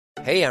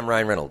Hey, I'm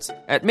Ryan Reynolds.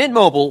 At Mint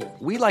Mobile,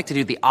 we like to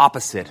do the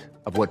opposite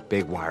of what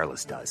Big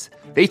Wireless does.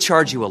 They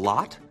charge you a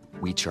lot,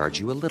 we charge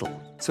you a little.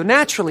 So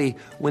naturally,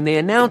 when they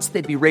announced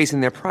they'd be raising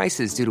their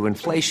prices due to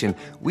inflation,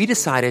 we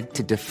decided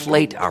to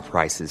deflate our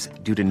prices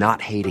due to not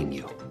hating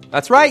you.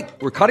 That's right.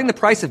 We're cutting the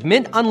price of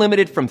Mint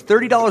Unlimited from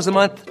 $30 a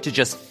month to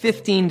just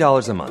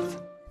 $15 a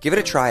month. Give it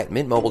a try at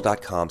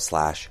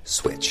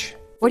mintmobile.com/switch.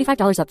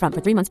 $45 up front for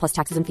 3 months plus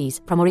taxes and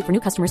fees. Promo rate for new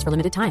customers for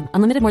limited time.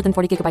 Unlimited more than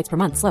 40 gigabytes per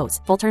month. Slows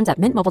full terms at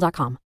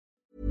mintmobile.com.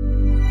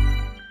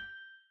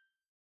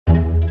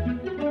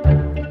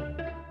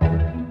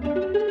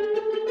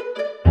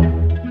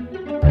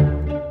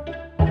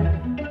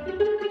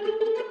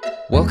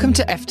 Welcome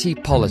to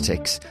FT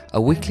Politics,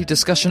 a weekly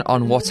discussion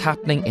on what's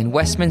happening in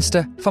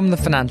Westminster from the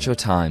Financial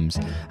Times.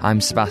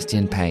 I'm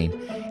Sebastian Payne.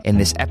 In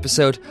this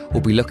episode, we'll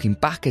be looking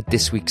back at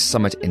this week's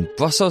summit in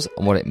Brussels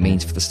and what it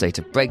means for the state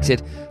of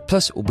Brexit.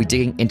 Plus, we'll be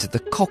digging into the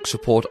Cox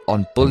report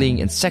on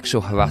bullying and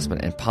sexual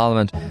harassment in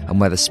Parliament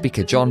and whether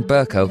Speaker John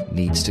Bercow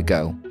needs to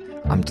go.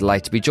 I'm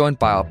delighted to be joined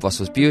by our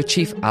Brussels Bureau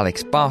Chief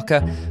Alex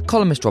Barker,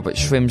 columnist Robert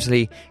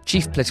Shrimsley,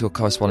 Chief Political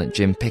Correspondent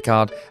Jim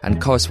Pickard and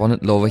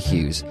Correspondent Laura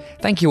Hughes.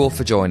 Thank you all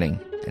for joining.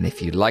 And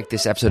if you like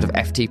this episode of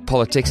FT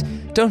Politics,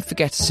 don't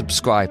forget to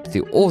subscribe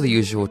through all the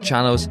usual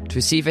channels to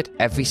receive it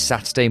every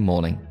Saturday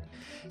morning.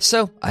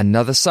 So,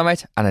 another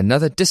summit and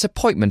another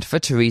disappointment for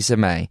Theresa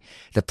May.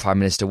 The Prime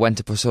Minister went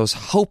to Brussels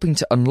hoping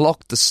to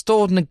unlock the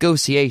stalled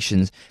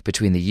negotiations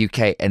between the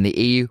UK and the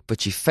EU, but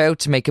she failed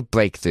to make a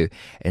breakthrough.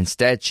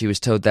 Instead, she was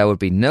told there would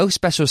be no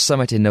special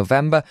summit in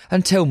November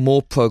until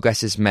more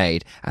progress is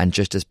made. And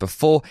just as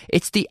before,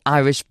 it's the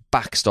Irish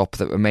backstop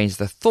that remains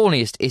the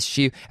thorniest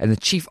issue and the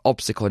chief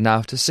obstacle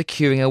now to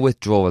securing a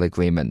withdrawal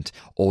agreement.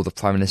 All the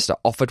Prime Minister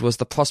offered was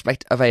the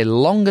prospect of a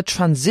longer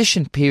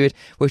transition period,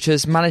 which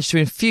has managed to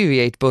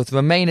infuriate both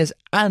Remainers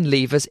and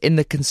Leavers in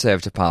the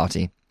Conservative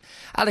Party.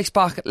 Alex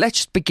Barker, let's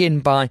just begin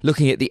by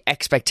looking at the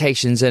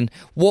expectations and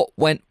what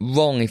went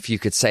wrong, if you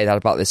could say that,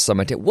 about this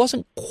summit. It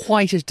wasn't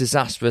quite as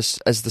disastrous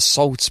as the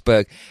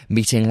Salzburg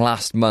meeting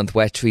last month,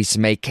 where Theresa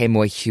May came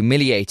away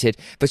humiliated,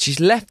 but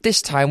she's left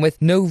this time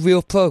with no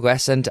real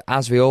progress, and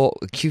as we're all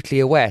acutely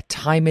aware,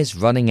 time is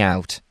running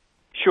out.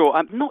 Sure.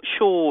 I'm not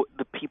sure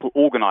the people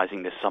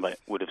organising this summit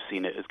would have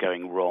seen it as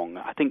going wrong.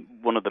 I think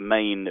one of the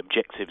main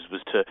objectives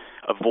was to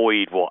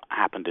avoid what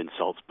happened in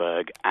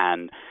Salzburg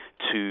and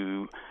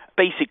to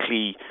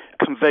basically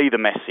convey the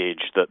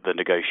message that the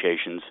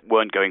negotiations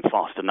weren't going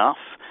fast enough,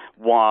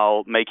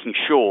 while making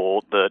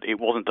sure that it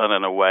wasn't done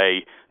in a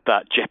way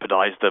that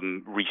jeopardized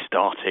them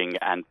restarting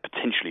and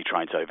potentially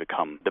trying to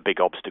overcome the big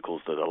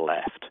obstacles that are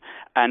left.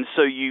 And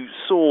so you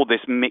saw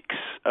this mix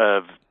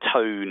of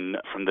tone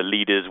from the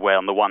leaders where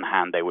on the one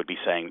hand they would be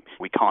saying,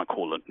 we can't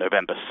call a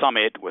November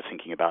summit, we're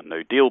thinking about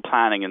no deal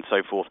planning and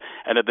so forth,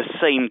 and at the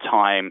same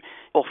time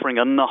offering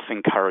enough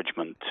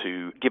encouragement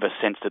to give a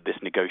sense that this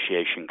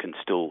negotiation can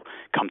still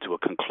come to a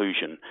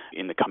conclusion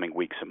in the coming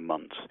weeks and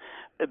months.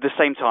 At the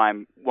same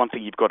time, one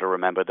thing you've got to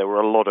remember, there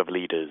were a lot of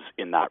leaders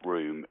in that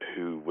room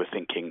who were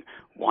thinking,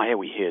 why are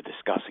we here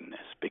discussing this?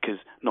 Because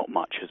not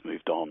much has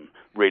moved on,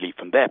 really,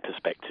 from their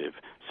perspective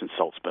since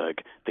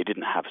Salzburg. They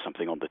didn't have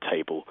something on the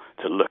table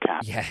to look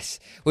at. Yes.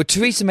 Well,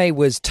 Theresa May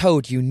was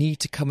told you need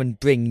to come and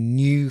bring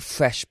new,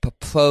 fresh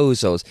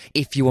proposals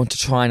if you want to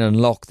try and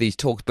unlock these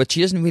talks, but she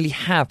doesn't really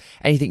have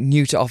anything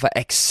new to offer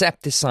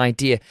except this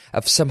idea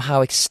of somehow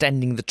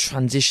extending the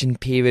transition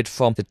period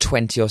from the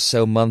 20 or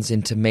so months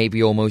into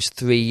maybe almost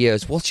 3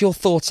 years. What's your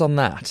thoughts on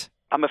that?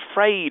 I'm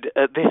afraid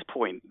at this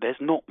point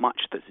there's not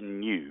much that's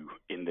new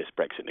in this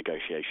Brexit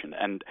negotiation,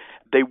 and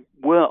they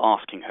were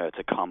asking her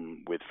to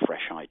come with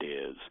fresh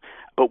ideas.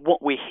 But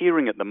what we're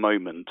hearing at the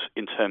moment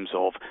in terms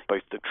of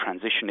both the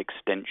transition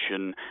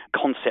extension,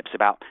 concepts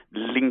about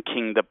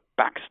linking the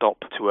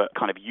backstop to a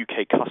kind of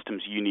UK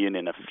customs union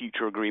in a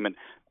future agreement,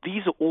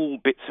 these are all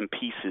bits and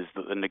pieces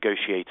that the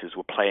negotiators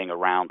were playing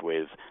around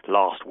with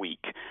last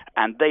week,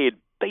 and they had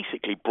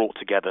basically brought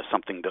together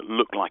something that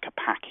looked like a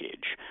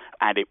package,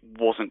 and it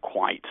wasn't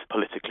quite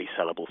politically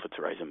sellable for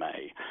Theresa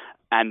May.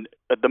 And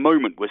at the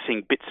moment, we're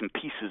seeing bits and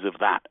pieces of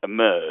that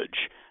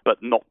emerge,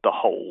 but not the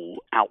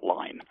whole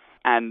outline.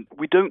 And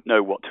we don't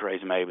know what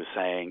Theresa May was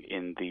saying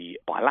in the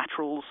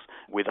bilaterals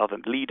with other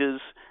leaders.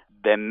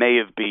 There may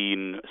have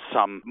been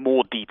some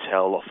more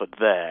detail offered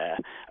there,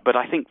 but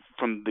I think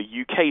from the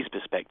UK's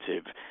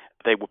perspective,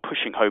 they were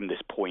pushing home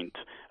this point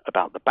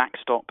about the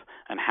backstop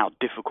and how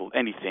difficult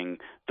anything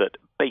that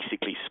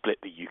basically split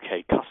the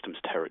UK customs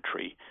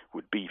territory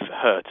would be for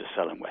her to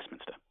sell in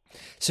Westminster.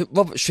 So,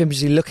 Robert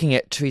Shrimsley, looking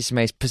at Theresa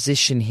May's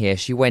position here,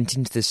 she went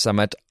into this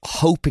summit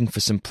hoping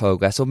for some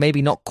progress, or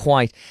maybe not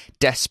quite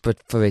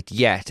desperate for it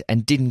yet,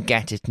 and didn't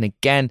get it. And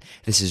again,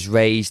 this has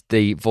raised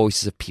the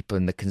voices of people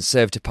in the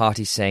Conservative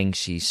Party saying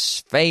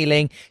she's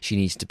failing, she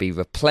needs to be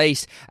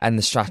replaced, and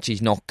the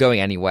strategy's not going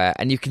anywhere.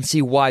 And you can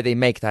see why they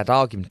make that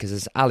argument, because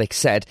because, as Alex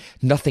said,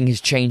 nothing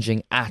is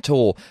changing at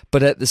all.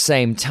 But at the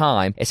same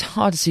time, it's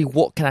hard to see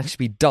what can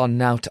actually be done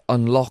now to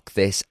unlock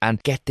this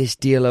and get this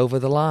deal over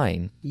the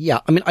line. Yeah,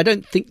 I mean, I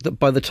don't think that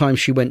by the time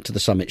she went to the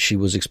summit, she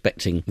was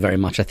expecting very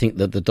much. I think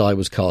that the die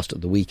was cast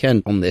at the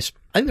weekend on this.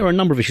 I think there are a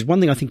number of issues. One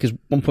thing I think is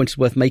one point is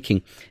worth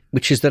making,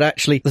 which is that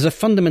actually there's a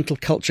fundamental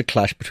culture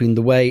clash between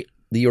the way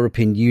the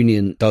European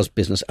Union does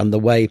business and the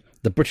way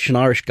the British and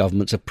Irish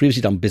governments have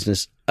previously done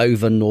business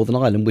over Northern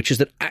Ireland, which is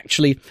that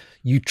actually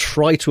you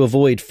try to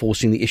avoid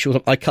forcing the issue.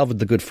 I covered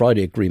the Good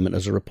Friday Agreement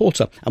as a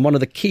reporter, and one of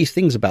the key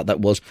things about that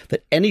was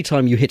that any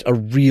time you hit a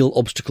real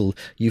obstacle,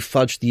 you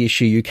fudged the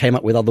issue, you came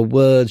up with other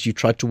words, you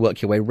tried to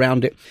work your way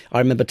around it. I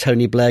remember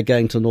Tony Blair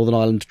going to Northern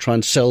Ireland to try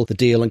and sell the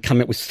deal and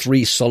coming up with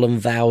 3 solemn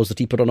vows that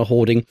he put on a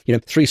hoarding.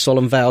 3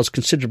 solemn vows,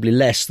 considerably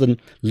less than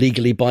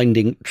legally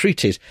binding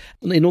treaties.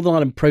 In Northern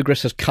Ireland,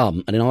 progress has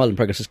come, and in Ireland,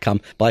 progress has come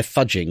by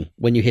fudging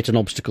when you hit an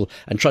obstacle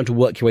and trying to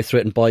work your way through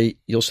it and buy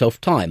yourself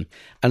time.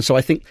 And so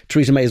I think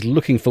Theresa May is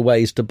looking for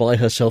ways to buy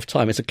herself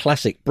time. It's a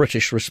classic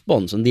British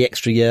response, and the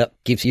extra year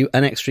gives you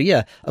an extra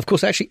year. Of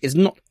course, actually, it's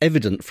not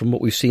evident from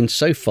what we've seen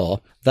so far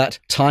that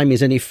time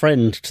is any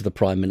friend to the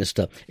Prime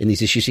Minister in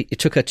these issues. It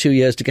took her 2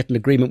 years to get an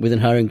agreement within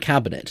her own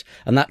cabinet,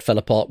 and that fell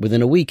apart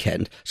within a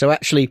weekend. So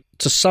actually,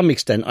 to some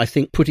extent, I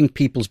think putting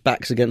people's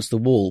backs against the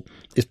wall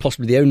is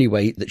possibly the only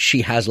way that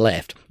she has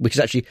left, which is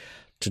actually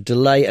to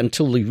delay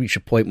until you reach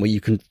a point where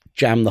you can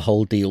jam the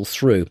whole deal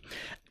through.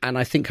 And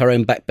I think her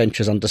own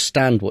backbenchers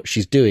understand what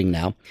she's doing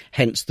now,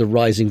 hence the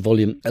rising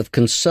volume of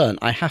concern.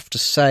 I have to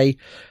say,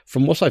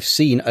 from what I've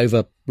seen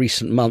over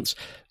recent months,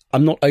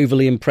 I'm not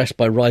overly impressed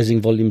by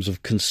rising volumes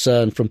of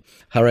concern from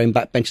her own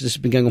backbenchers. This has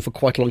been going on for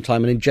quite a long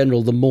time, and in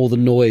general, the more the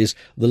noise,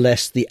 the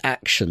less the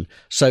action.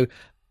 So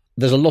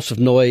there's a lot of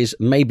noise.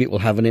 Maybe it will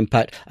have an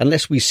impact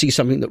unless we see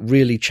something that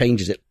really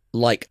changes it,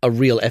 like a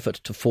real effort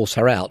to force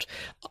her out.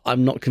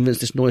 I'm not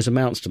convinced this noise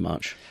amounts to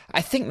much.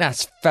 I think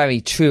that's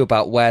very true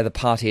about where the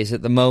party is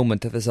at the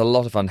moment, that there's a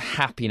lot of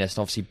unhappiness.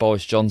 And obviously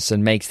Boris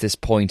Johnson makes this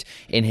point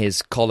in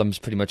his columns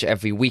pretty much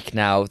every week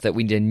now, that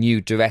we need a new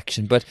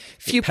direction. But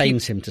it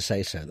pains him to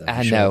say so, though.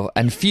 I know,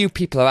 and few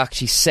people are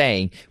actually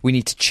saying we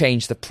need to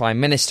change the Prime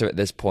Minister at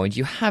this point.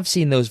 You have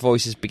seen those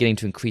voices beginning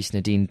to increase.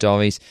 Nadine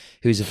Dorries,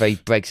 who's a very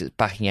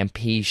Brexit-backing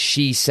MP,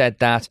 she said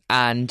that.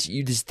 And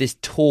there's this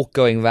talk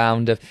going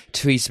round of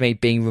Theresa May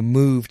being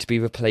removed to be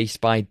replaced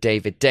by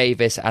David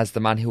Davis as the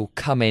man who will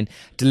come in,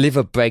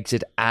 deliver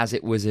Brexit as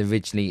it was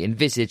originally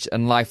envisaged,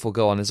 and life will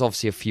go on. There's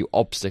obviously a few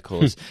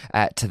obstacles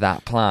to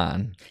that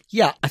plan.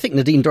 Yeah, I think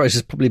Nadine Dorries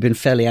has probably been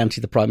fairly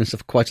anti the Prime Minister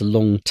for quite a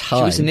long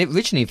time. She was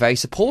originally very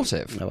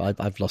supportive. No,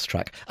 I've lost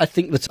track. I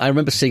think that I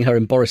remember seeing her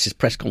in Boris's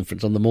press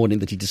conference on the morning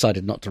that he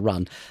decided not to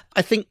run.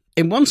 I think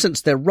in one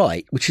sense they're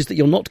right, which is that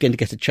you're not going to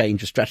get a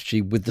change of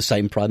strategy with the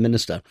same Prime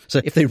Minister.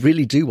 So if they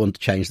really do want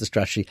to change the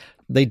strategy,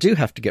 they do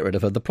have to get rid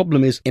of her. The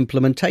problem is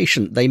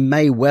implementation. They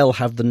may well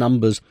have the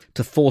numbers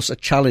to force a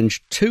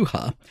challenge to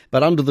her,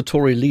 but under the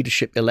Tory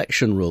leadership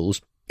election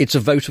rules, it's a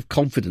vote of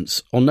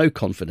confidence or no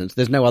confidence.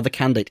 There's no other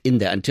candidate in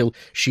there until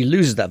she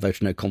loses that vote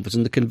of no confidence.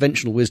 And the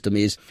conventional wisdom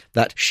is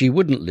that she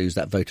wouldn't lose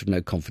that vote of no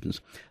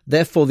confidence.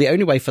 Therefore, the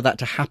only way for that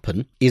to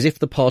happen is if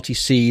the party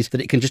sees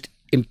that it can just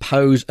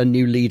impose a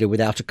new leader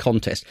without a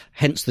contest.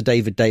 Hence the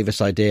David Davis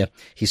idea.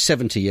 He's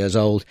 70 years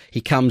old.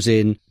 He comes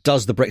in,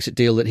 does the Brexit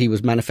deal that he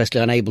was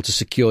manifestly unable to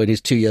secure in his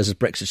 2 years as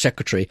Brexit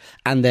secretary,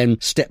 and then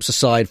steps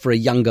aside for a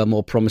younger,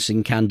 more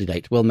promising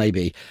candidate. Well,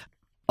 maybe.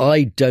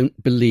 I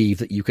don't believe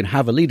that you can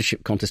have a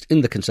leadership contest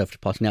in the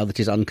Conservative Party now that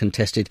is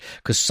uncontested,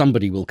 because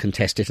somebody will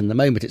contest it. And the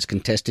moment it's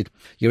contested,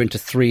 you're into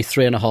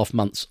 3.5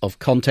 months of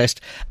contest.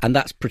 And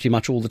that's pretty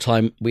much all the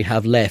time we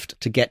have left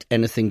to get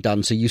anything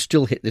done. So you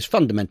still hit this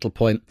fundamental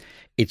point.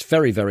 It's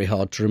very, very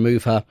hard to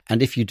remove her.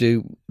 And if you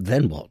do,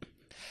 then what?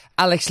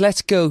 Alex,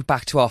 let's go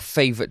back to our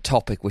favourite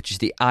topic, which is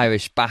the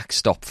Irish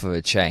backstop for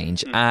a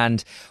change.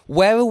 And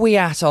where are we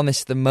at on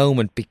this at the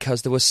moment?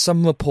 Because there was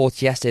some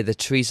reports yesterday that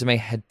Theresa May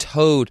had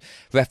told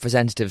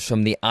representatives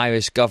from the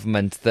Irish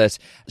government that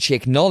she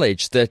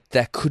acknowledged that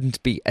there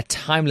couldn't be a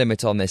time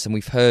limit on this. And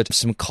we've heard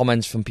some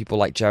comments from people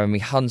like Jeremy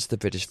Hunt, the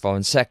British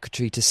Foreign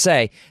Secretary, to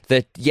say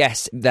that,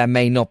 yes, there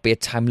may not be a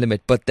time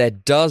limit, but there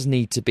does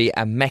need to be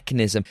a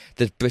mechanism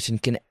that Britain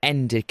can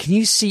end it. Can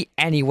you see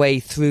any way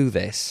through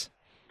this?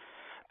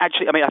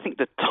 Actually, I think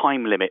the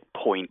time limit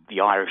point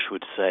the Irish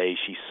would say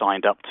she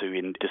signed up to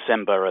in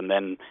December and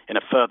then in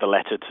a further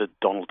letter to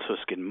Donald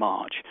Tusk in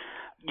March.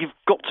 You've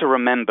got to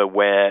remember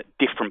where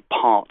different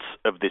parts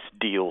of this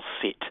deal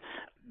sit.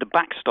 The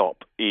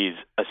backstop is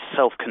a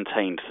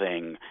self-contained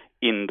thing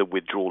in the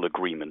withdrawal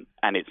agreement,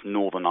 and it's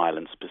Northern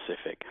Ireland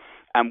specific.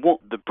 And what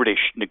the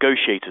British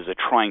negotiators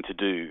are trying to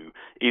do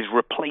is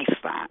replace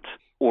that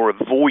or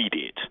avoid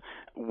it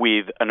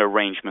with an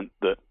arrangement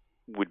that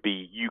would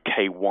be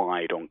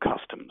UK-wide on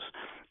customs.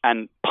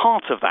 And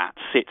part of that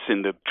sits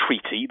in the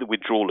treaty, the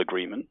withdrawal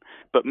agreement,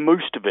 but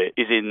most of it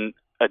is in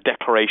a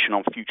declaration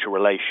on future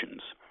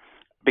relations.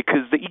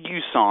 because the EU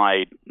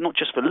side, not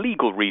just for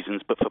legal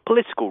reasons, but for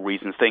political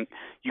reasons, think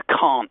you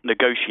can't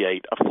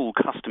negotiate a full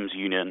customs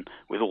union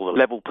with all the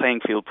level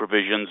playing field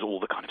provisions, all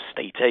the kind of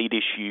state aid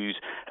issues,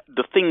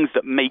 the things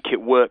that make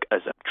it work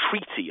as a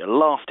treaty, a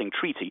lasting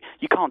treaty.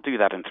 You can't do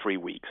that in 3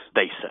 weeks,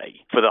 they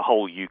say, for the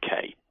whole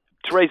UK.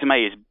 Theresa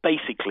May is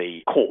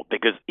basically caught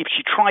because if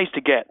she tries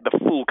to get the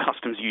full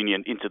customs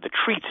union into the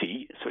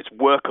treaty, so it's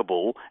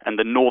workable, and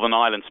the Northern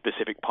Ireland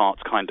specific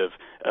parts kind of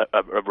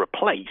are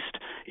replaced,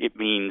 it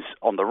means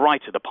on the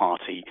right of the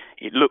party,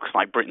 it looks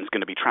like Britain's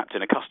going to be trapped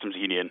in a customs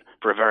union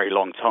for a very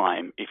long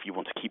time if you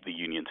want to keep the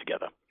union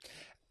together.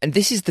 And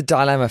this is the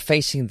dilemma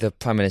facing the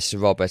Prime Minister,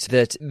 Robert,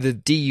 that the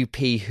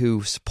DUP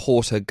who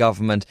support her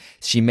government,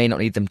 she may not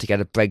need them to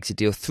get a Brexit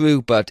deal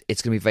through, but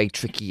it's going to be very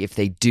tricky if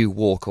they do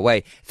walk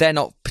away. They're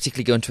not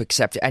particularly going to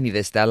accept any of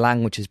this. Their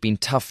language has been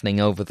toughening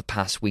over the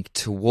past week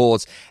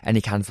towards any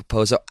kind of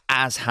proposal,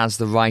 as has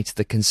the right of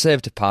the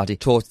Conservative Party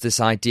towards this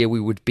idea we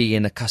would be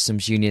in a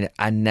customs union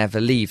and never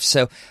leave.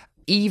 So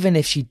even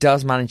if she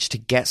does manage to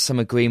get some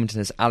agreement, and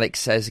as Alex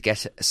says,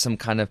 get some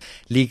kind of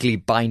legally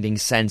binding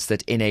sense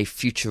that in a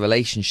future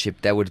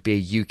relationship there would be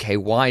a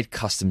UK-wide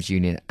customs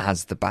union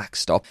as the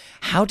backstop,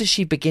 how does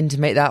she begin to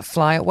make that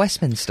fly at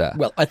Westminster?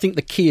 Well, I think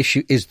the key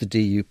issue is the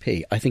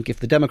DUP. I think if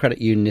the Democratic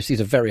Unionists, these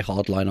are very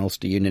hardline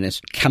Ulster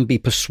Unionists, can be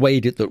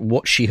persuaded that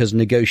what she has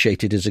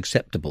negotiated is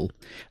acceptable,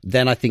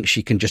 then I think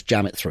she can just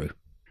jam it through.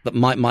 But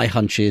my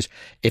hunch is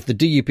if the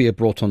DUP are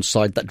brought on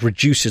side, that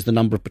reduces the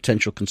number of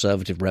potential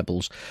Conservative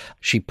rebels.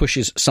 She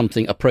pushes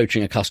something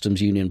approaching a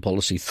customs union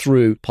policy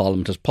through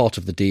Parliament as part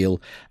of the deal,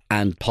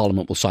 and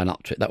Parliament will sign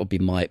up to it. That would be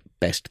my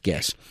best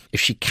guess. If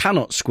she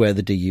cannot square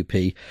the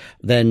DUP,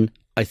 then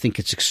I think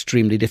it's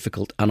extremely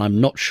difficult, and I'm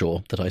not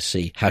sure that I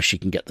see how she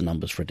can get the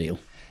numbers for a deal.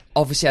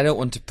 Obviously, I don't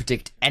want to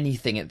predict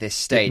anything at this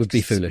stage. It would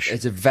be foolish.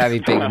 It's a very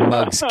big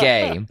mug's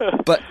game.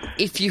 But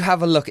if you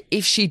have a look,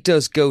 if she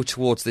does go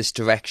towards this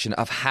direction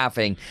of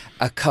having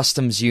a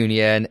customs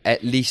union,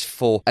 at least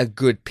for a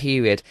good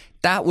period,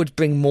 that would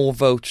bring more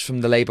votes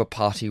from the Labour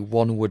Party,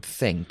 one would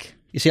think.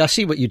 You see, I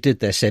see what you did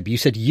there, Seb. You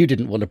said you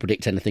didn't want to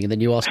predict anything, and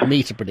then you asked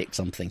me to predict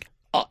something.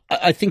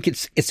 I think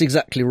it's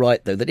exactly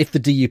right, though, that if the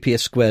DUP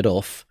is squared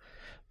off,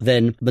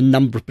 then the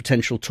number of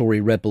potential Tory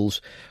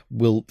rebels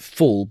will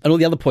fall. And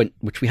the other point,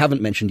 which we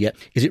haven't mentioned yet,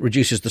 is it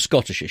reduces the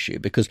Scottish issue,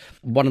 because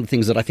one of the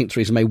things that I think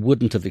Theresa May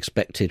wouldn't have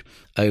expected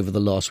over the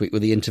last week were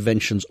the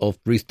interventions of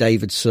Ruth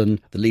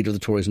Davidson, the leader of the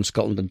Tories in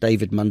Scotland, and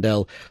David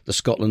Mundell, the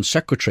Scotland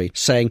Secretary,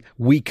 saying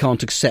we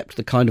can't accept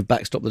the kind of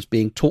backstop that's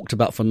being talked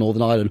about for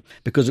Northern Ireland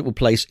because it will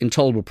place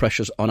intolerable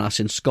pressures on us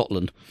in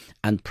Scotland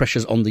and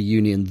pressures on the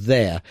union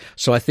there.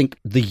 So I think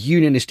the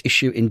unionist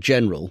issue in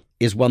general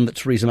is one that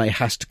Theresa May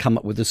has to come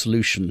up with a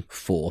solution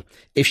for.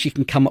 If she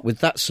can come up with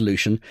that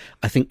solution,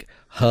 I think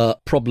her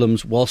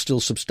problems, while still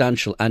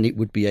substantial, and it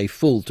would be a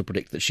fool to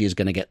predict that she is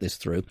going to get this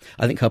through,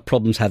 I think her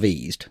problems have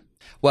eased.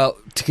 Well,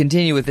 to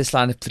continue with this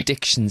line of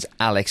predictions,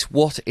 Alex,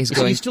 what is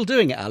going... He's still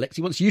doing it, Alex.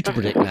 He wants you to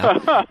predict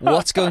now.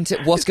 What's going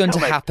to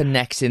happen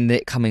next in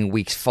the coming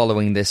weeks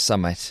following this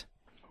summit?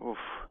 Oof.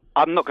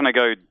 I'm not going to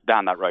go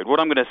down that road. What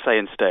I'm going to say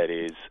instead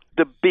is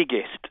the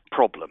biggest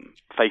problem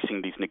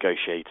facing these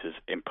negotiators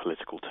in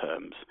political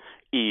terms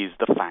is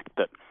the fact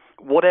that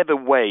whatever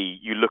way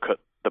you look at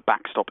the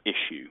backstop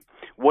issue,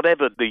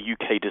 whatever the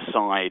UK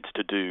decides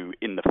to do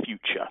in the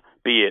future,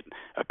 be it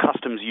a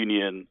customs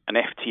union, an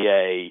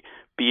FTA,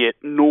 be it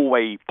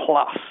Norway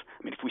plus,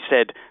 I mean, if we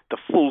said the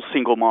full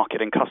single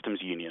market and customs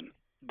union,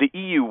 the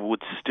EU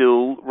would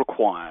still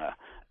require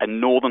a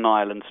Northern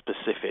Ireland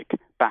specific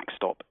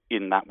backstop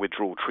in that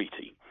withdrawal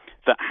treaty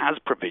that has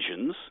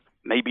provisions,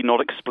 maybe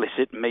not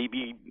explicit,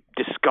 maybe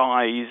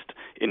disguised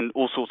in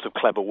all sorts of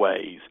clever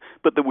ways,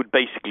 but that would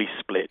basically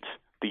split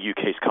the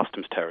UK's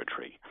customs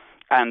territory.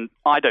 And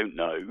I don't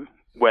know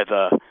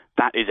whether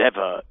that is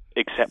ever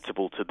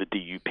acceptable to the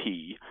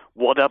DUP,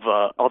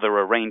 whatever other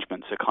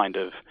arrangements are kind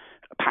of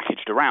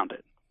packaged around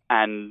it.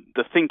 And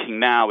the thinking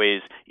now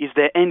is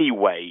there any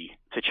way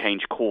to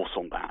change course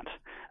on that?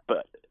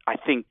 But I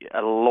think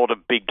a lot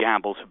of big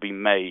gambles have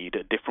been made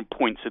at different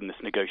points in this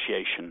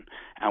negotiation,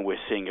 and we're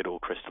seeing it all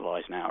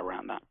crystallise now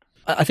around that.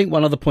 I think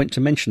one other point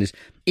to mention is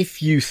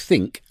if you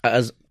think,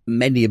 as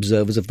many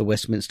observers of the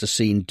Westminster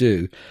scene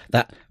do,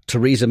 that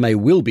Theresa May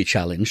will be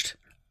challenged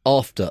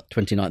after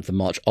 29th of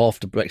March,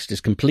 after Brexit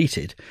is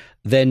completed,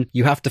 then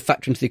you have to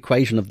factor into the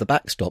equation of the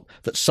backstop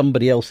that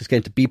somebody else is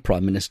going to be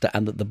Prime Minister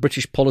and that the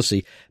British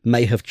policy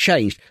may have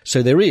changed.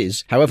 So there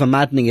is, however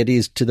maddening it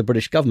is to the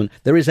British government,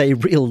 there is a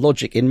real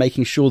logic in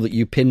making sure that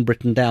you pin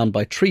Britain down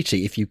by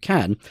treaty if you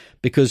can,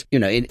 because, you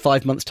know, in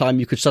 5 months'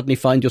 time you could suddenly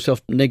find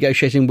yourself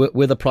negotiating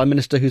with a Prime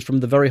Minister who's from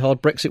the very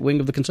hard Brexit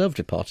wing of the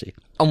Conservative Party.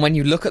 And when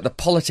you look at the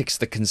politics of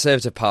the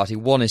Conservative Party,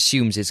 one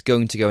assumes it's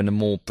going to go in a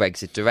more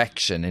Brexit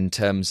direction in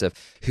terms of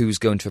who's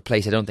going to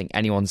replace. I don't think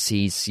anyone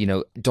sees,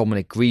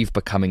 Dominic Grieve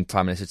becoming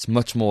Prime Minister. It's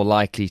much more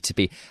likely to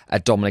be a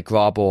Dominic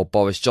Raab or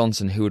Boris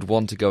Johnson who would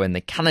want to go in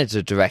the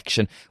Canada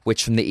direction,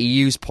 which from the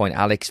EU's point,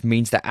 Alex,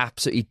 means there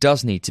absolutely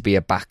does need to be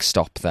a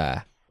backstop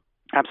there.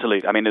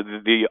 Absolutely. I mean,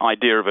 the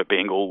idea of it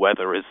being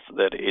all-weather is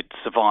that it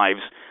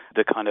survives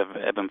the kind of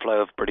ebb and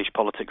flow of British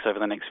politics over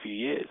the next few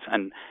years.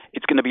 And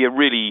it's going to be a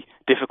really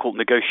difficult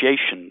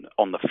negotiation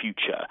on the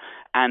future.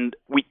 And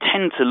we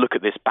tend to look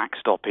at this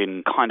backstop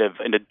in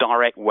a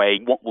direct way.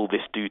 What will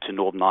this do to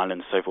Northern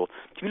Ireland and so forth?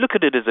 If you look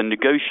at it as a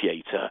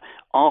negotiator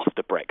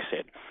after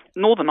Brexit,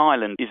 Northern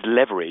Ireland is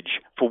leverage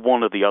for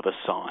one or the other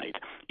side.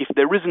 If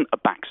there isn't a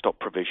backstop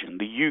provision,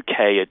 the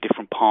UK at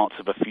different parts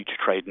of a future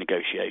trade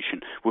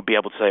negotiation would be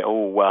able to say,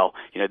 oh, well,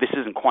 this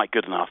isn't quite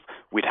good enough.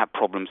 We'd have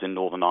problems in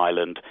Northern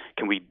Ireland.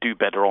 Can we do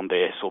better on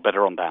this or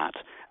better on that?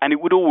 And it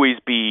would always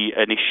be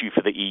an issue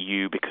for the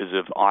EU because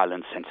of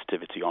Ireland's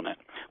sensitivity on it.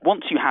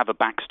 Once you have a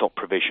backstop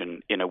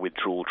provision in a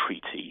withdrawal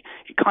treaty,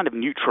 it kind of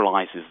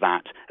neutralises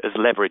that as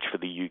leverage for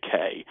the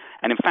UK.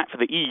 And in fact, for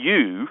the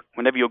EU,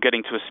 whenever you're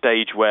getting to a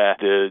stage where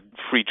the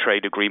free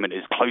trade agreement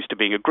is close to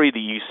being agreed,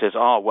 the EU says,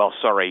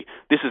 sorry,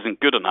 this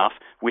isn't good enough.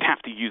 We'd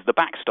have to use the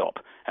backstop.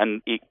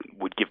 And it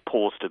would give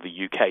pause to the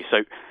UK. So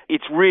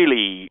it's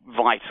really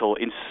vital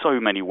in so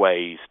many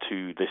ways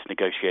to this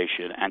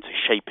negotiation and to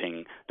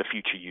shaping the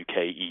future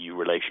UK-EU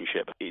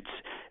relationship. It's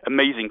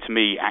amazing to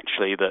me,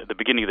 actually, that at the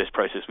beginning of this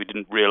process we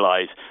didn't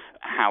realise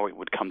how it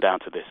would come down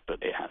to this, but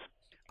it has.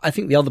 I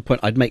think the other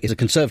point I'd make is a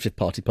Conservative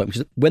Party point, which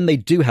is that when they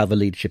do have a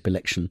leadership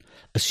election,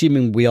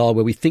 assuming we are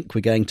where we think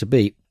we're going to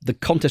be, the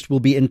contest will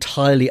be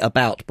entirely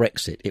about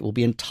Brexit. It will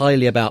be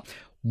entirely about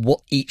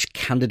what each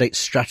candidate's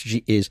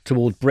strategy is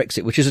toward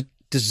Brexit, which is a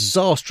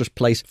disastrous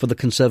place for the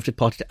Conservative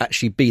Party to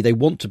actually be. They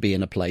want to be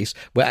in a place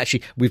where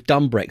actually we've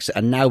done Brexit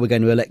and now we're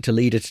going to elect a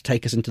leader to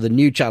take us into the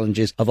new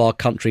challenges of our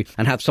country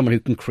and have someone who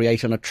can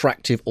create an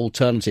attractive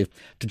alternative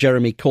to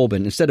Jeremy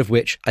Corbyn, instead of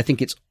which I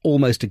think it's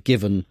almost a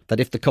given that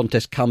if the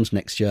contest comes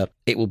next year,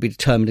 it will be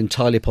determined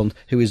entirely upon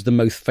who is the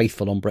most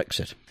faithful on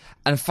Brexit.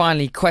 And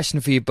finally, question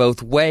for you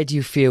both. Where do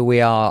you feel we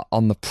are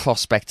on the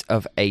prospect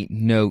of a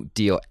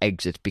no-deal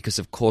exit? Because,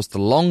 of course, the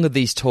longer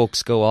these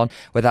talks go on,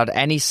 without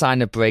any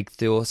sign of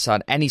breakthrough,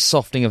 without any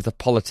softening of the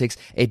politics,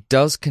 it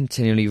does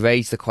continually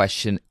raise the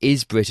question,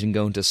 is Britain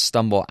going to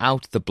stumble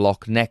out the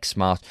bloc next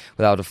March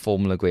without a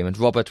formal agreement?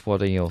 Robert,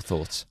 what are your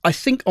thoughts? I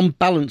think on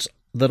balance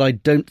that I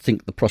don't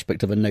think the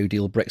prospect of a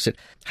no-deal Brexit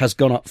has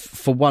gone up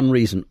for one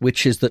reason,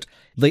 which is that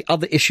the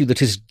other issue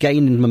that is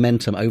gaining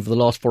momentum over the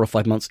last 4 or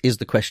 5 months is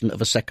the question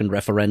of a second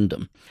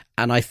referendum.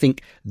 And I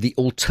think the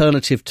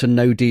alternative to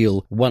no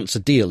deal, once a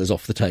deal is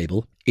off the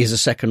table, is a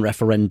second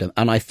referendum.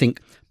 And I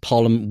think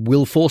Parliament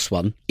will force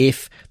one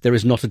if there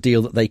is not a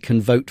deal that they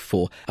can vote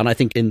for. And I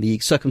think in the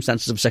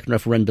circumstances of a second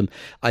referendum,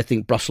 I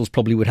think Brussels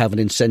probably would have an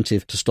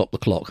incentive to stop the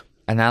clock.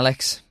 And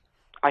Alex?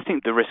 I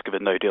think the risk of a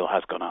no deal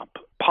has gone up,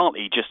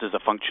 partly just as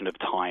a function of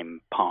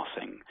time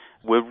passing.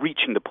 We're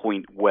reaching the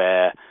point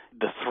where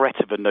the threat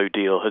of a no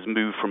deal has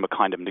moved from a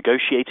kind of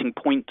negotiating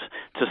point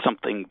to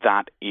something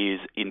that is,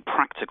 in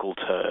practical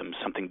terms,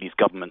 something these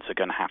governments are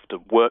going to have to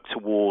work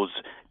towards,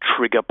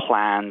 trigger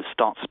plans,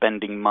 start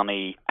spending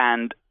money,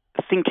 and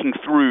thinking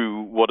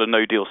through what a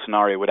no-deal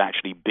scenario would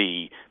actually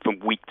be from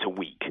week to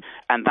week.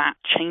 And that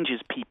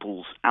changes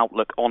people's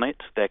outlook on it,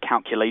 their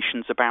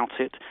calculations about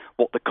it,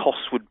 what the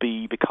costs would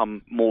be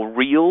become more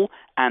real,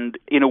 and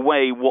in a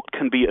way what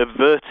can be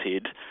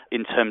averted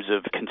in terms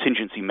of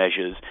contingency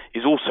measures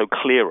is also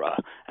clearer.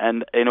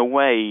 And in a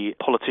way,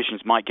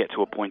 politicians might get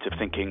to a point of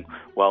thinking,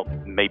 well,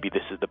 maybe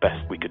this is the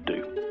best we could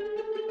do.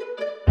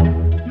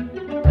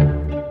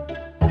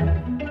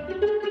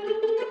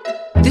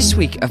 This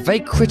week, a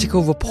very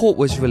critical report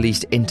was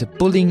released into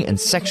bullying and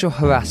sexual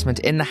harassment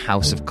in the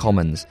House of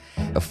Commons.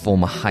 A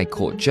former High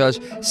Court judge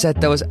said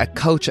there was a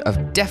culture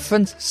of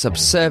deference,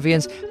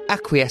 subservience,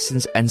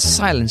 acquiescence and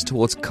silence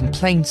towards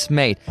complaints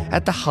made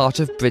at the heart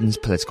of Britain's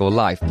political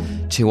life.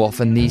 Too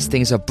often these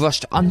things are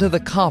brushed under the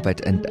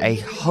carpet, and a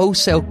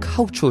wholesale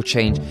cultural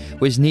change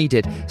was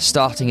needed,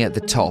 starting at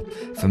the top.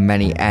 For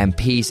many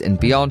MPs and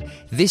beyond,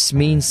 this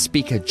means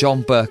Speaker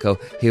John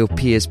Bercow, who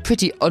appears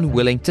pretty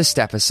unwilling to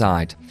step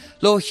aside.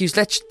 Laura Hughes,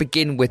 let's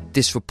begin with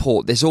this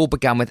report. This all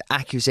began with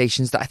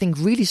accusations that I think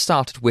really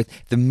started with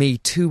the Me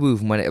Too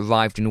movement when it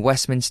arrived in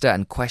Westminster,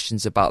 and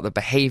questions about the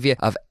behaviour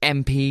of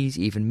MPs,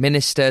 even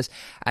ministers,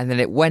 and then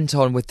it went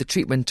on with the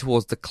treatment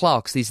towards the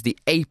clerks. These are the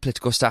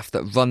apolitical staff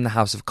that run the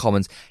House of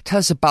Commons. Tell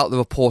us about the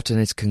report and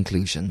its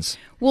conclusions.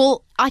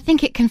 Well, I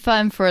think it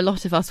confirmed for a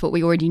lot of us what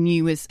we already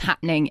knew was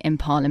happening in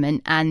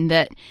Parliament, and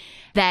that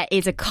there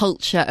is a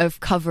culture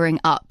of covering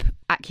up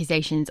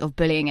accusations of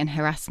bullying and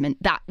harassment.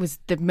 That was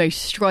the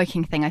most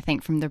striking thing, I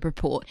think, from the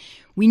report.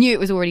 We knew it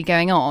was already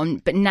going on,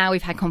 but now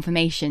we've had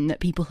confirmation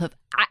that people have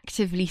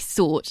actively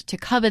sought to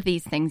cover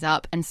these things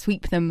up and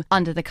sweep them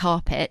under the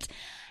carpet.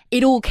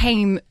 It all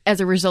came as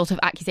a result of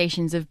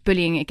accusations of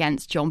bullying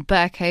against John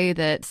Bercow,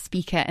 the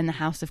Speaker in the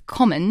House of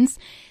Commons.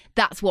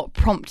 That's what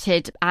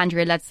prompted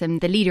Andrea Leadsom,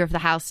 the leader of the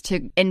House,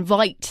 to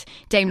invite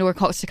Dame Laura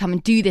Cox to come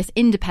and do this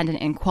independent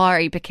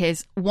inquiry,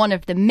 because one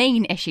of the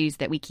main issues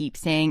that we keep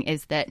seeing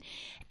is that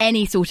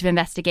any sort of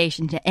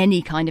investigation to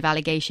any kind of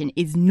allegation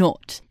is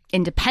not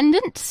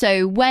independent.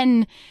 So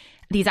when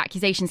these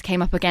accusations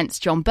came up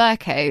against John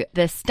Bercow,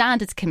 the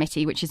Standards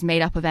Committee, which is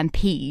made up of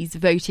MPs,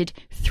 voted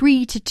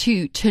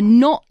 3-2 to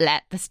not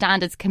let the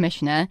Standards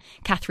Commissioner,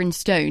 Catherine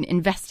Stone,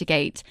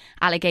 investigate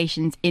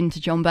allegations into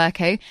John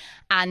Bercow.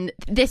 And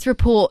this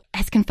report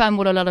has confirmed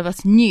what a lot of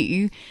us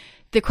knew.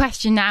 The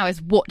question now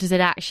is, what does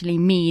it actually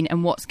mean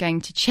and what's going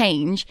to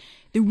change?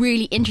 The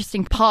really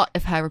interesting part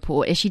of her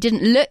report is she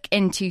didn't look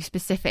into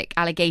specific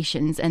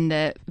allegations and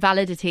the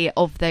validity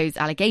of those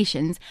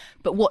allegations.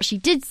 But what she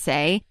did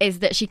say is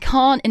that she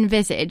can't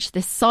envisage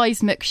this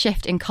seismic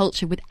shift in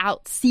culture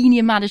without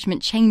senior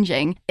management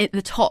changing at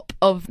the top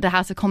of the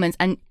House of Commons.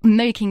 And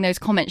making those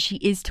comments, she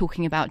is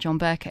talking about John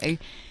Bercow.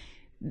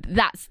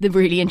 That's the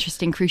really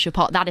interesting, crucial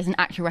part. That is an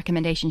actual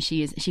recommendation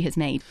she has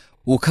made.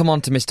 We'll come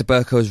on to Mr.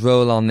 Bercow's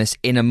role on this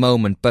in a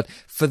moment, but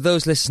for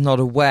those listeners not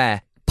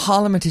aware,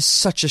 Parliament is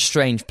such a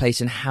strange place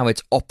in how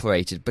it's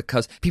operated,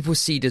 because people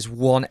see it as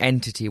one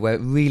entity where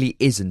it really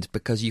isn't,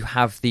 because you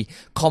have the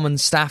common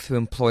staff who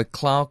employ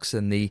clerks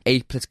and the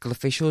aid political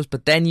officials,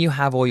 but then you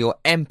have all your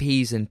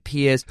MPs and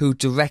peers who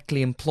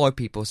directly employ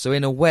people. So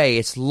in a way,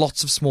 it's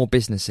lots of small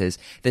businesses.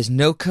 There's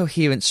no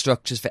coherent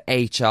structures for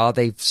HR.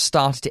 They've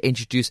started to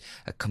introduce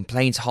a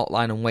complaints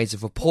hotline and ways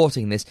of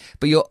reporting this,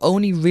 but your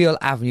only real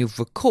avenue of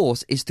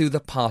recourse is through the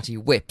party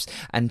whips.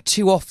 And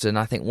too often,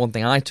 I think one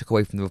thing I took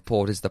away from the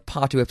report is the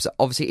party whips are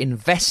obviously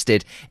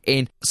invested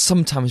in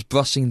sometimes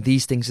brushing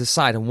these things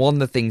aside. And one of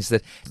the things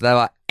that there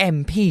are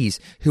MPs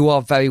who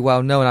are very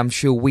well known, I'm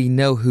sure we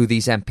know who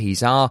these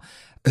MPs are,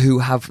 who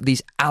have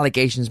these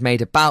allegations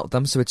made about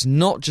them. So it's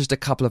not just a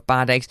couple of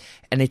bad eggs,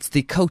 and it's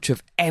the culture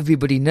of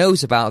everybody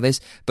knows about this,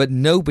 but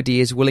nobody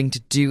is willing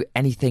to do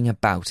anything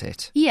about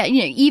it. Yeah,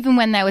 even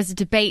when there was a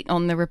debate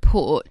on the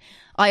report,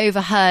 I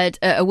overheard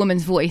a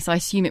woman's voice, I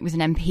assume it was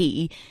an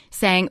MP,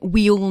 saying,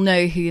 we all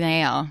know who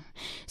they are.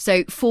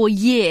 So for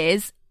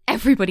years,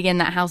 everybody in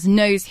that house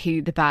knows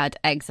who the bad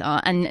eggs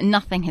are, and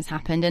nothing has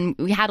happened. And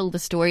we had all the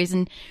stories,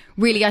 and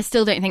really, I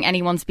still don't think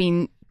anyone's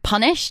been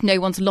punished. No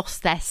one's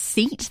lost their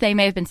seat. They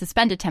may have been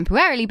suspended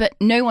temporarily, but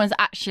no one's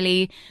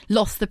actually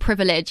lost the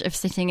privilege of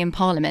sitting in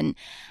Parliament.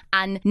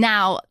 And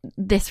now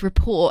this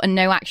report and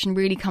no action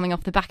really coming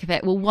off the back of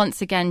it will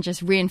once again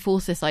just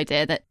reinforce this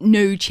idea that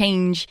no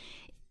change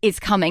is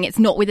coming. It's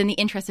not within the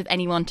interest of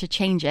anyone to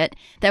change it.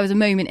 There was a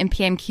moment in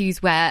PMQs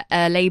where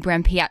a Labour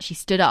MP actually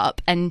stood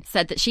up and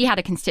said that she had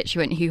a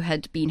constituent who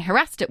had been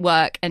harassed at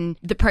work and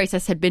the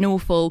process had been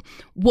awful.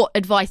 What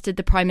advice did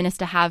the Prime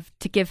Minister have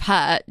to give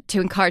her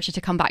to encourage her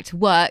to come back to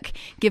work,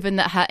 given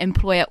that her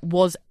employer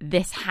was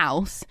this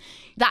house?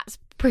 That's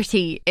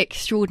pretty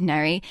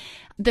extraordinary.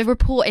 The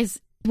report is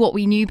what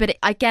we knew, but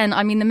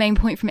the main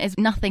point from it is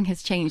nothing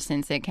has changed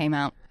since it came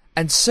out.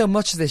 And so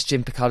much of this,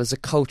 Jim Pickard, is a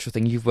cultural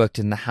thing. You've worked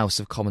in the House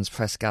of Commons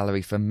Press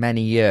Gallery for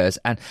many years,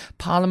 and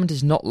Parliament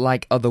is not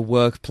like other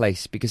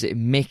workplaces because it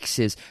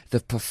mixes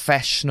the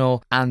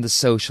professional and the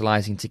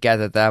socialising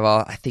together. There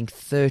are, I think,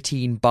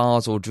 13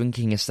 bars or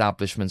drinking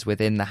establishments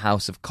within the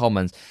House of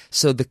Commons,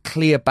 so the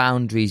clear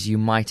boundaries you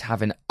might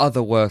have in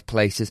other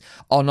workplaces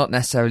are not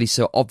necessarily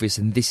so obvious,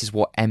 and this is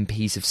what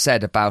MPs have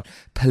said about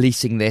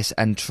policing this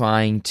and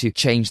trying to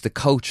change the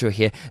culture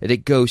here, that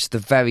it goes to the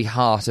very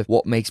heart of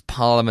what makes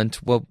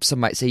Parliament, well, some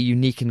might say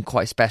unique and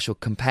quite special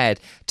compared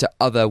to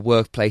other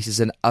workplaces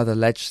and other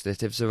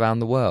legislatives around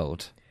the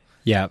world.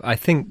 Yeah, I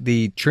think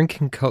the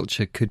drinking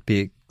culture could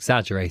be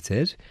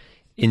exaggerated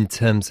in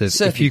terms of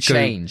if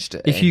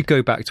you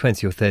go back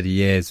 20 or 30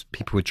 years,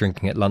 people were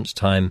drinking at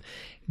lunchtime.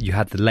 You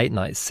had the late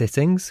night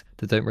sittings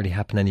that don't really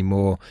happen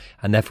anymore,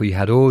 and therefore you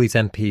had all these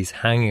MPs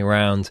hanging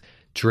around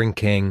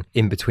drinking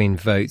in between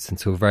votes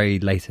until very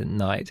late at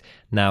night.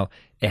 Now,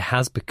 it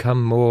has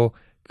become more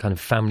kind of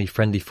family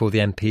friendly for the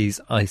MPs,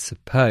 I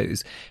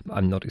suppose.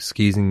 I'm not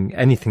excusing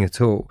anything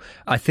at all.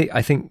 I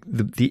think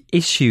the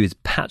issue is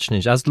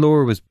patronage, as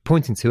Laura was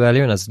pointing to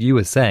earlier, and as you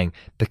were saying,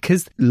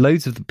 because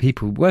loads of the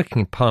people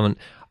working in Parliament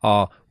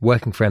are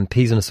working for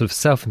MPs on a sort of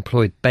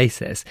self-employed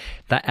basis.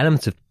 That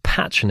element of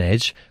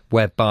patronage,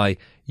 whereby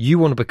you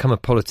want to become a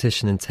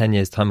politician in 10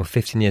 years' time or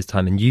 15 years'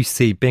 time, and you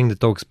see being the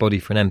dog's body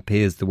for an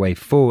MP as the way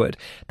forward,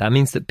 that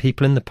means that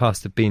people in the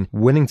past have been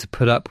willing to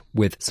put up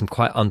with some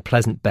quite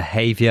unpleasant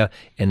behaviour,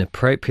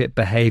 inappropriate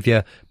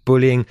behaviour,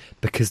 bullying,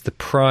 because the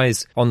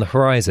prize on the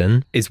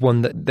horizon is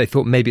one that they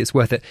thought maybe it's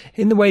worth it.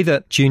 In the way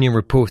that junior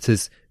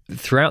reporters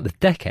throughout the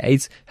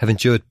decades have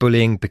endured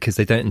bullying because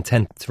they don't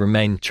intend to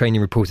remain trainee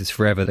reporters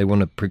forever. They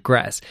want to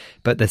progress.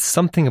 But there's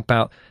something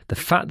about the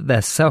fact that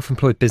they're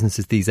self-employed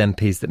businesses, these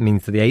MPs, that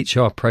means that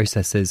the HR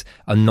processes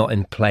are not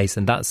in place,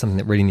 and that's something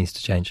that really needs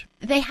to change.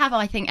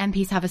 I think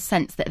MPs have a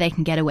sense that they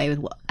can get away with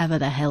whatever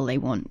the hell they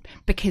want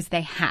because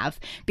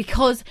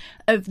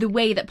of the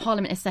way that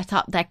Parliament is set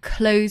up. They're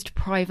closed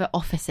private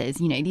offices.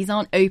 These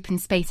aren't open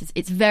spaces.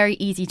 It's very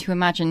easy to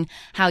imagine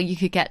how you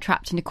could get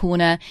trapped in a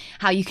corner,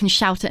 how you can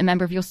shout at a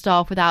member of your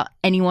staff without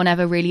anyone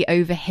ever really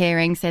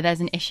overhearing. So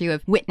there's an issue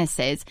of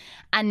witnesses.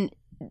 And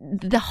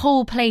the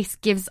whole place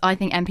gives, I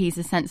think, MPs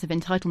a sense of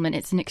entitlement.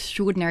 It's an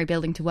extraordinary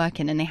building to work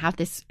in, and they have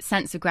this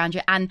sense of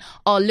grandeur and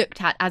are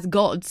looked at as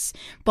gods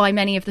by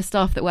many of the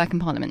staff that work in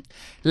Parliament.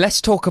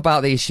 Let's talk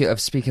about the issue of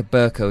Speaker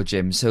Bercow,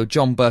 Jim. So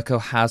John Bercow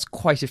has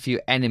quite a few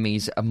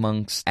enemies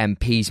amongst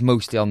MPs,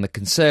 mostly on the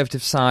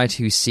Conservative side,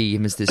 who see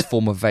him as this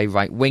former very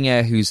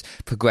right-winger who's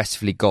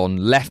progressively gone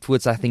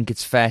leftwards, I think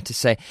it's fair to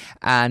say,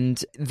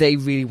 and they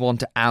really want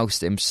to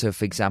oust him. So,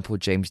 for example,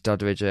 James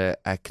Doddridge,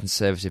 a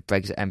Conservative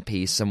Brexit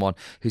MP, is someone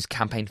who's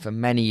campaigned for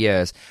many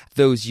years.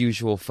 Those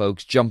usual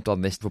folks jumped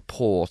on this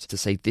report to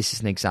say this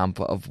is an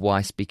example of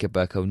why Speaker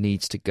Bercow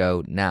needs to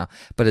go now.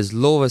 But as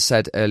Laura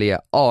said earlier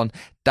on,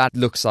 that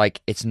looks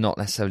like it's not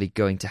necessarily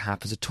going to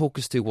happen. So talk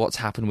us through what's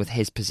happened with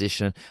his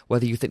position,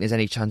 whether you think there's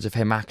any chance of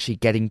him actually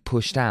getting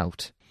pushed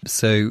out.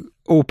 So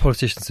all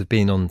politicians have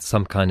been on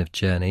some kind of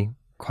journey.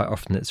 Quite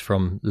often it's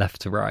from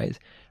left to right.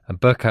 And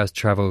Bercow has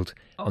travelled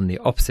on the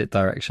opposite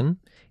direction.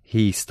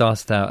 He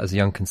started out as a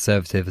young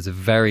Conservative, as a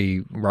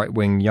very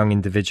right-wing young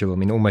individual, I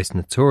mean, almost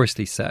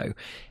notoriously so.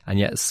 And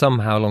yet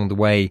somehow along the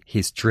way,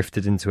 he's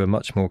drifted into a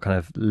much more kind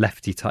of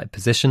lefty-type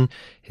position.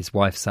 His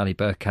wife, Sally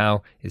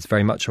Bercow, is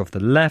very much of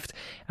the left.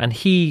 And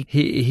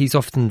he's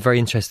often very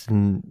interested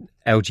in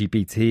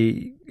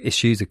LGBT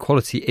issues,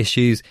 equality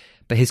issues.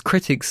 But his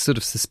critics sort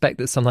of suspect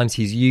that sometimes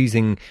he's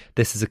using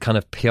this as a kind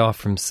of PR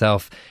for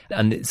himself,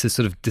 and it's a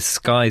sort of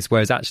disguise,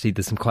 whereas actually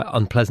there's some quite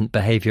unpleasant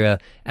behaviour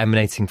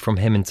emanating from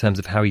him in terms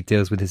of how he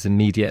deals with his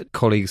immediate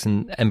colleagues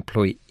and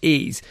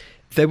employees.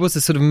 There was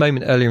a sort of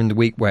moment earlier in the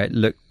week where it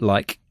looked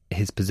like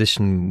his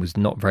position was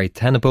not very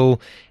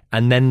tenable.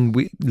 And then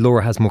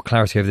Laura has more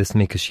clarity over this than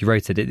me because she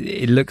wrote it.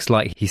 It looks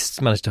like he's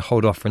managed to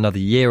hold off for another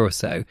year or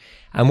so.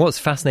 And what's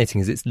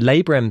fascinating is it's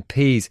Labour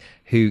MPs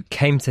who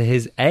came to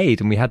his aid.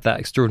 And we had that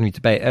extraordinary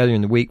debate earlier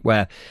in the week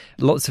where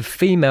lots of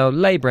female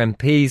Labour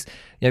MPs,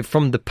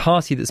 from the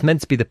party that's meant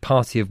to be the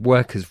party of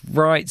workers'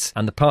 rights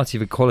and the party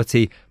of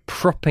equality,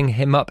 propping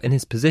him up in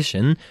his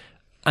position.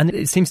 And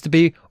it seems to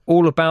be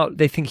all about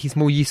they think he's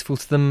more useful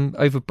to them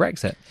over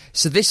Brexit.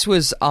 So this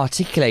was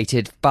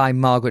articulated by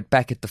Margaret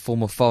Beckett, the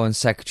former Foreign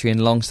Secretary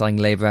and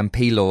long-standing Labour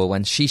MP, Laura,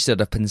 when she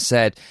stood up and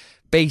said,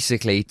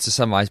 basically, to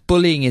summarise,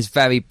 bullying is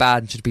very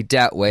bad and should be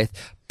dealt with,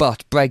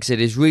 but Brexit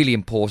is really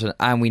important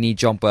and we need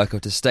John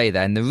Bercow to stay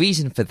there. And the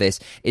reason for this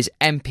is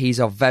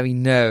MPs are very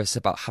nervous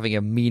about having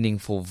a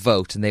meaningful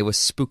vote, and they were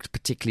spooked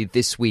particularly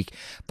this week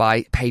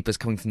by papers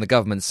coming from the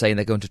government saying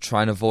they're going to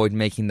try and avoid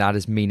making that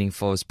as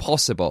meaningful as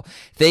possible.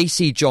 They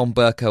see John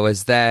Bercow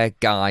as their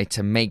guy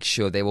to make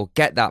sure they will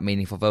get that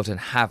meaningful vote and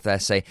have their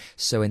say.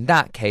 So in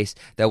that case,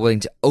 they're willing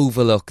to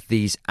overlook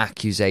these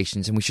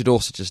accusations. And we should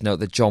also just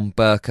note that John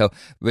Bercow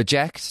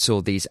rejects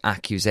all these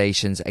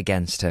accusations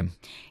against him.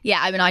 Yeah,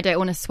 I mean, I don't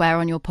want to swear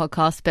on your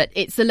podcast, but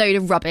it's a load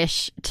of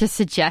rubbish to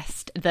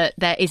suggest that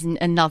there isn't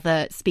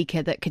another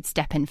speaker that could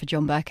step in for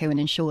John Bercow and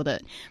ensure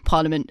that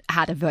Parliament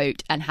had a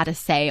vote and had a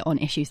say on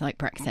issues like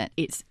Brexit.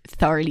 It's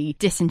thoroughly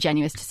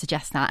disingenuous to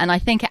suggest that. And I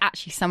think it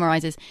actually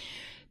summarises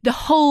the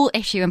whole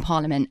issue in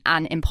Parliament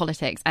and in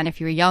politics. And if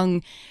you're a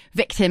young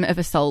victim of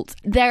assault,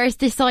 there is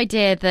this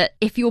idea that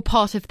if you're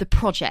part of the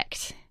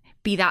project,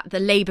 be that the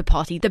Labour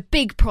Party, the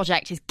big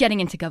project is getting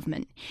into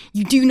government.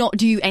 You do not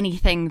do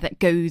anything that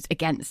goes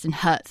against and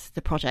hurts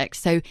the project.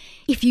 So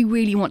if you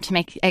really want to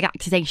make an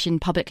accusation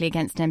publicly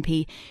against an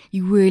MP,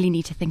 you really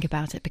need to think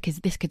about it, because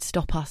this could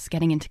stop us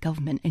getting into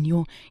government, and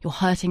you're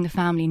hurting the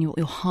family and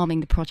you're harming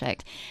the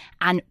project.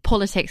 And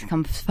politics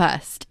comes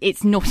first.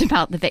 It's not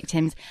about the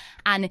victims.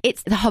 And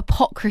it's the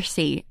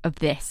hypocrisy of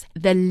this,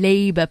 the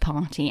Labour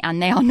Party,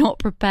 and they are not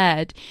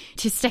prepared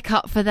to stick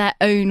up for their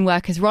own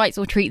workers' rights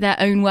or treat their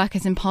own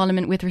workers in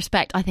Parliament with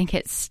respect. I think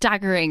it's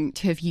staggering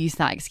to have used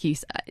that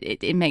excuse.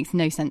 It makes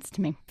no sense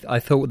to me. I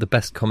thought the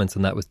best comment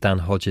on that was Dan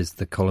Hodges,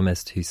 the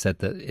columnist, who said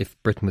that if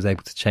Britain was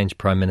able to change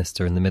Prime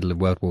Minister in the middle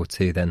of World War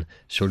II, then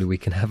surely we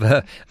can have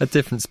a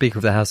different Speaker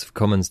of the House of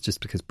Commons,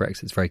 just because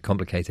Brexit's very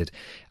complicated.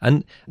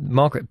 And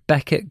Margaret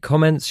Beckett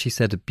comments, she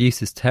said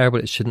abuse is terrible,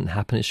 it shouldn't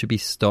happen, it should be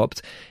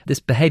stopped. This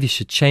behaviour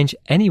should change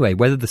anyway,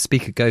 whether the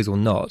Speaker goes or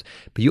not.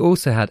 But you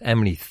also had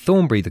Emily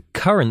Thornberry, the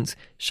current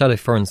Shadow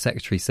Foreign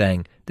Secretary,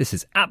 saying this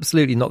is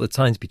absolutely not the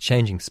time to be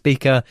changing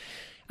Speaker.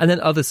 And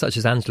then others such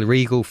as Angela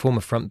Regal,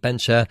 former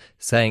frontbencher,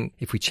 saying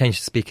if we change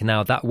the Speaker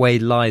now, that way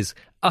lies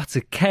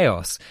utter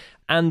chaos.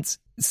 And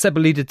Seb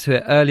alluded to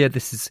it earlier,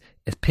 it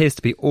appears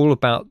to be all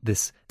about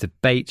this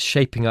debate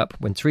shaping up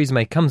when Theresa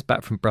May comes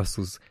back from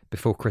Brussels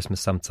before Christmas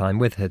sometime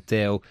with her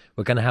deal.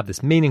 We're going to have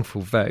this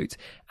meaningful vote,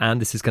 and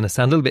this is going to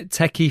sound a little bit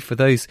techie for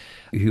those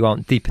who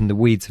aren't deep in the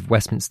weeds of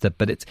Westminster,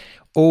 but it's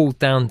all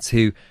down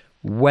to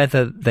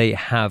whether they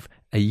have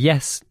a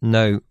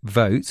yes-no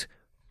vote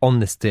on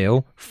this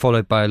deal,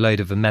 followed by a load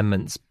of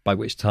amendments, by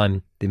which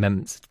time the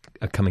amendments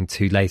are coming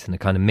too late and are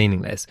kind of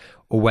meaningless,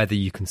 or whether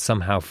you can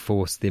somehow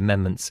force the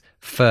amendments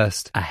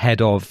first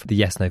ahead of the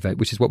yes-no vote,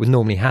 which is what would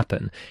normally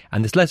happen.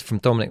 And this letter from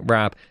Dominic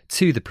Raab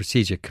to the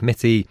Procedure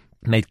Committee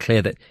made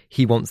clear that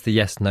he wants the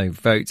yes-no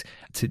vote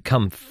to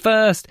come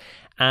first.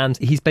 And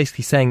he's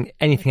basically saying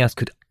anything else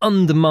could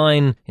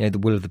undermine, the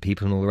will of the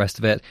people and all the rest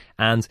of it.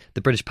 And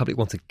the British public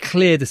wants a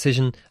clear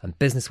decision, and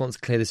business wants a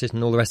clear decision,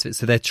 and all the rest of it.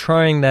 So they're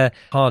trying their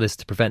hardest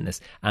to prevent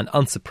this. And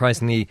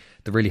unsurprisingly,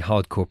 the really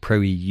hardcore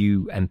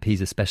pro-EU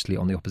MPs, especially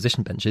on the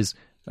opposition benches,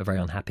 are very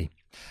unhappy.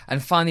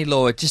 And finally,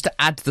 Laura, just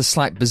to add to the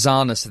slight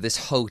bizarreness of this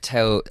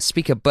hotel,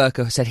 Speaker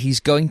Bercow said he's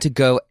going to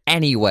go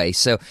anyway.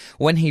 So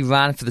when he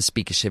ran for the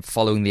speakership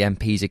following the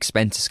MP's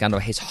expenses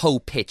scandal, his whole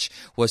pitch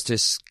was to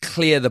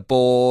clear the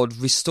board,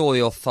 restore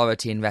the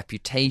authority and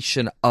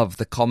reputation of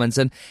the Commons.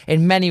 And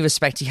in many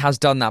respects, he has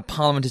done that.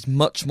 Parliament is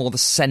much more the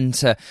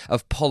centre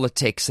of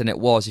politics than it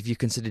was. If you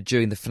consider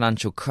during the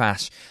financial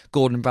crash,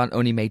 Gordon Brown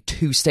only made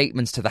 2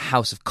 statements to the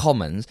House of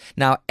Commons.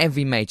 Now,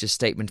 every major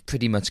statement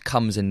pretty much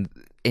comes in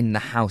the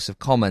House of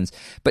Commons.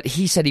 But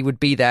he said he would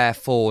be there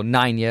for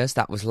 9 years.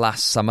 That was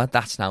last summer.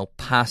 That's now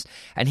passed.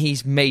 And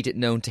he's made it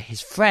known to his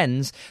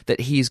friends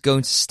that he is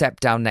going to step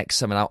down next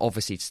summer. Now,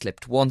 obviously, it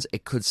slipped once.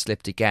 It could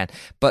slip again.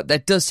 But there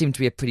does seem to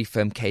be a pretty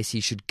firm case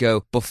he should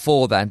go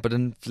before then. But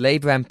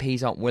Labour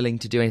MPs aren't willing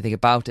to do anything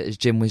about it, as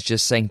Jim was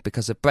just saying,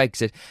 because of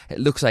Brexit. It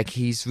looks like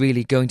he's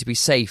really going to be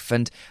safe.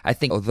 And I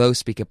think although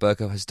Speaker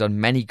Bercow has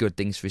done many good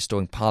things for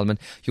restoring Parliament,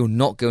 you're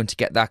not going to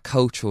get that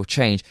cultural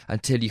change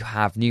until you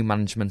have new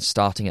management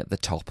starting at the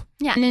top.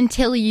 Yeah, and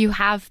until you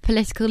have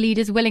political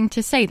leaders willing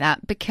to say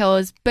that,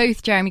 because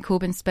both Jeremy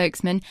Corbyn's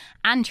spokesman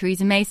and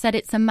Theresa May said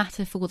it's a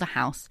matter for the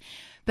House.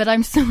 But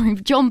I'm sorry,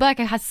 John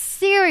Bercow has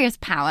serious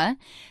power.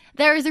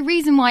 There is a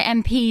reason why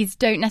MPs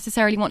don't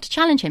necessarily want to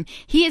challenge him.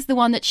 He is the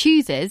one that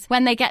chooses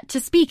when they get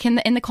to speak in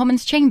the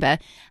Commons chamber,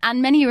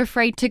 and many are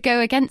afraid to go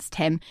against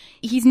him.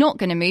 He's not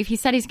going to move. He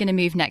said he's going to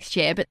move next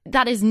year, but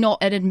that is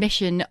not an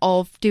admission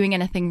of doing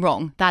anything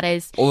wrong. That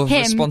is or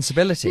him,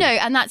 responsibility. No,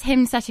 and that's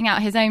him setting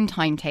out his own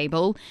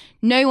timetable.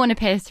 No one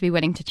appears to be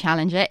willing to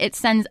challenge it. It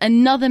sends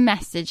another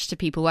message to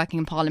people working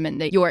in Parliament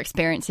that your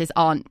experiences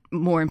aren't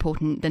more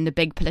important than the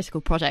big political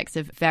projects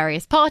of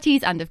various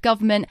parties and of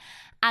government.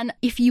 And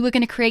if you were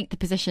going to create the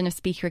position of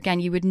Speaker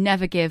again, you would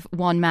never give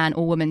one man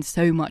or woman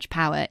so much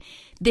power.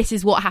 This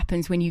is what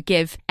happens when you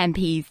give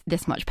MPs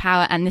this much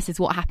power, and this is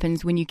what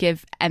happens when you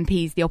give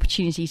MPs the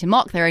opportunity to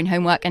mark their own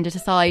homework and to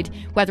decide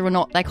whether or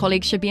not their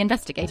colleagues should be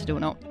investigated or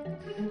not.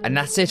 And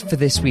that's it for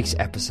this week's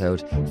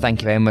episode.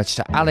 Thank you very much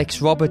to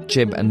Alex, Robert,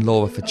 Jim and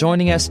Laura for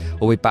joining us.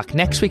 We'll be back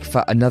next week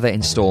for another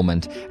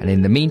instalment. And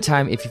in the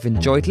meantime, if you've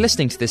enjoyed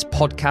listening to this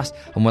podcast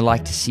and would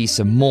like to see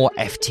some more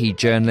FT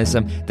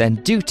journalism, then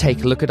do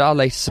take a look at our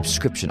latest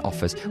subscription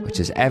offers, which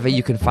is ever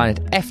you can find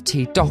at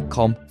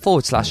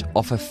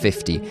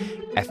ft.com/offer50.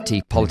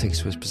 FT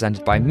Politics was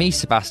presented by me,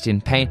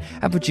 Sebastian Payne,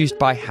 and produced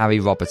by Harry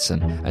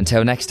Robertson.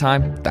 Until next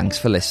time, thanks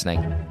for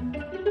listening.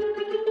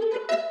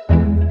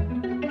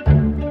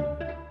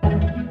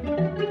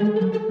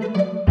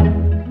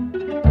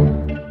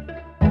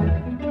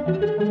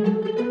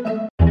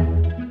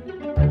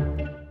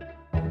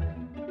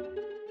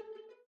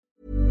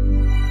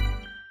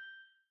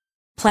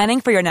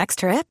 Planning for your next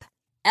trip?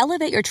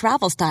 Elevate your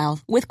travel style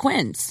with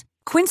Quince.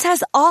 Quince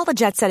has all the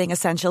jet-setting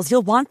essentials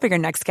you'll want for your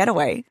next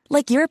getaway,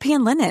 like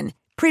European linen,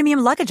 premium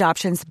luggage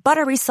options,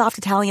 buttery soft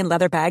Italian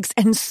leather bags,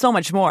 and so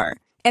much more.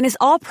 And is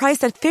all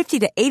priced at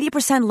 50 to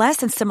 80% less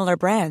than similar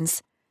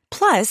brands.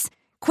 Plus,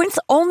 Quince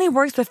only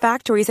works with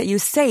factories that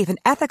use safe and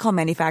ethical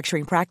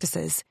manufacturing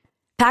practices.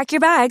 Pack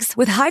your bags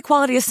with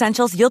high-quality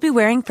essentials you'll be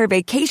wearing for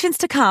vacations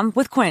to come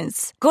with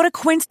Quince. Go to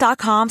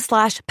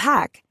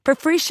quince.com/pack for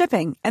free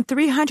shipping and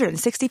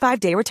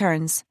 365-day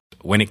returns.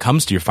 When it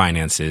comes to your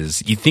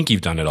finances, you think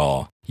you've done it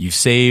all. You've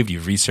saved,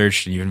 you've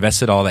researched, and you've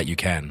invested all that you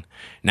can.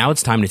 Now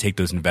it's time to take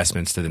those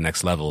investments to the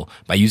next level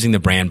by using the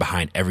brand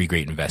behind every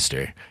great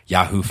investor,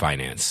 Yahoo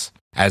Finance.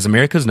 As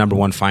America's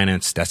 #1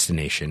 finance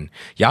destination,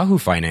 Yahoo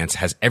Finance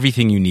has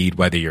everything you need,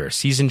 whether you're a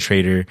seasoned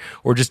trader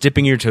or just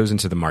dipping your toes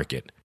into the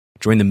market.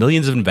 Join the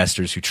millions of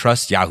investors who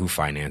trust Yahoo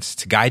Finance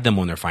to guide them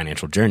on their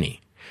financial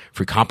journey.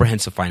 For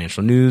comprehensive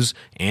financial news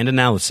and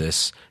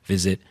analysis,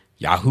 visit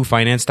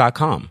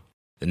yahoofinance.com,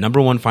 the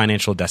 #1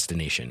 financial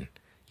destination,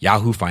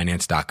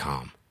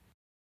 yahoofinance.com.